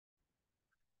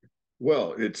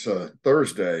Well, it's a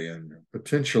Thursday and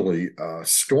potentially a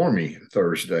stormy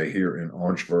Thursday here in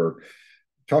Orangeburg.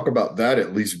 Talk about that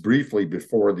at least briefly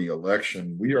before the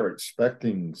election. We are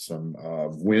expecting some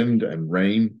wind and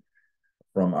rain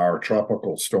from our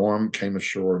tropical storm came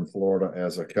ashore in Florida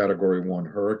as a Category 1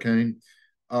 hurricane.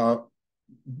 Uh,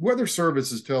 Weather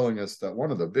Service is telling us that one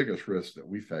of the biggest risks that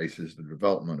we face is the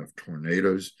development of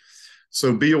tornadoes.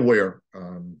 So be aware.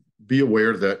 Be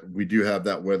aware that we do have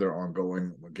that weather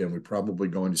ongoing. Again, we're probably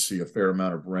going to see a fair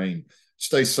amount of rain.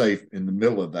 Stay safe in the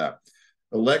middle of that.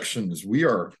 Elections,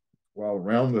 while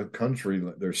around the country,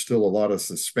 there's still a lot of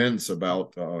suspense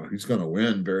about who's going to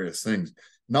win various things.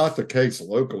 Not the case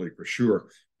locally for sure,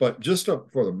 but just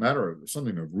for the matter of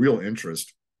something of real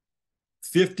interest,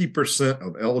 50%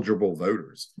 of eligible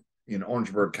voters in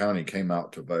Orangeburg County came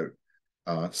out to vote.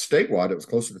 Statewide, it was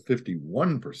closer to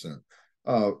 51%.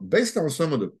 Based on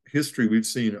some of the history we've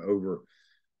seen over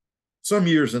some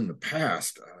years in the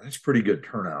past, that's pretty good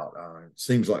turnout. It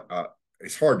seems like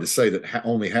it's hard to say that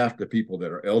only half the people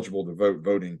that are eligible to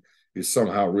voting is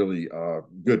somehow really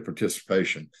good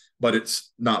participation, but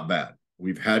it's not bad.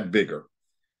 We've had bigger.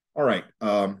 All right.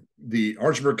 The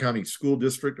Orangeburg County School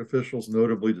District officials,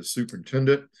 notably the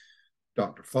superintendent,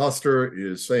 Dr. Foster,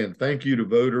 is saying thank you to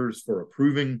voters for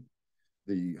approving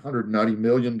the $190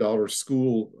 million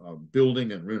school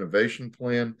building and renovation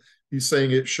plan. He's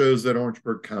saying it shows that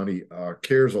Orangeburg County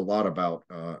cares a lot about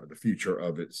the future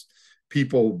of its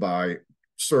people by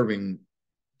serving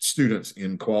students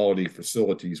in quality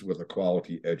facilities with a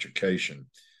quality education.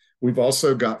 We've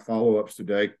also got follow-ups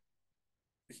today.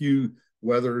 Hugh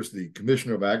Weathers, the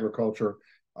Commissioner of Agriculture,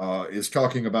 is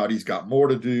talking about he's got more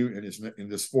to do in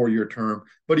this 4-year term,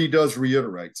 but he does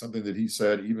reiterate something that he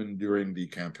said even during the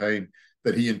campaign,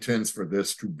 that he intends for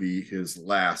this to be his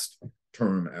last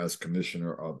term as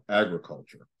Commissioner of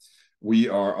Agriculture. We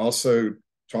are also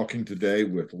talking today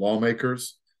with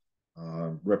lawmakers,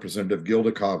 Representative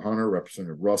Gilda Cobb-Hunter,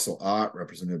 Representative Russell Ott,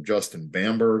 Representative Justin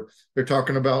Bamberg. They're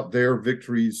talking about their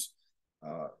victories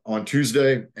on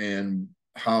Tuesday and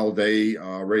how they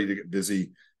are ready to get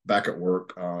busy back at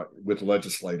work with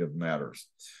legislative matters.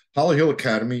 Holly Hill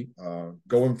Academy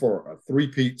going for a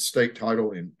three-peat state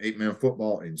title in 8-man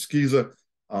football in Skeeza.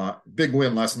 Big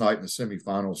win last night in the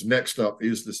semifinals. Next up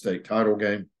is the state title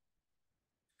game.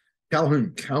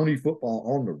 Calhoun County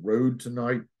football on the road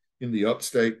tonight in the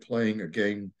upstate playing a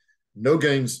game. No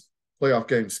games, playoff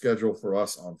game scheduled for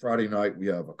us on Friday night. We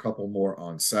have a couple more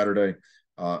on Saturday.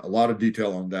 A lot of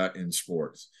detail on that in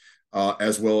sports.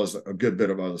 As well as a good bit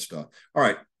of other stuff. All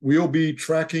right, we'll be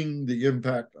tracking the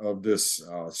impact of this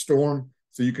storm,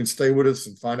 so you can stay with us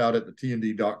and find out at the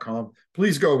tnd.com.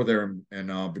 Please go over there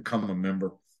and become a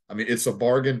member. I mean, it's a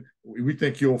bargain. We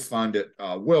think you'll find it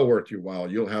well worth your while.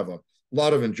 You'll have a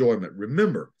lot of enjoyment.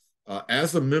 Remember,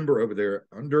 as a member over there,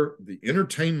 under the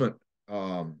entertainment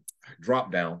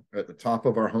drop down at the top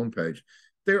of our homepage,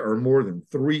 there are more than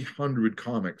 300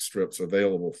 comic strips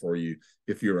available for you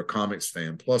if you're a comics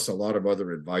fan, plus a lot of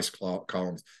other advice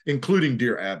columns, including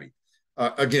Dear Abby.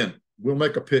 Again, we'll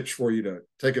make a pitch for you to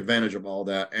take advantage of all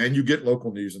that, and you get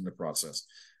local news in the process.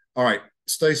 All right,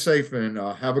 stay safe and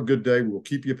have a good day. We'll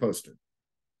keep you posted.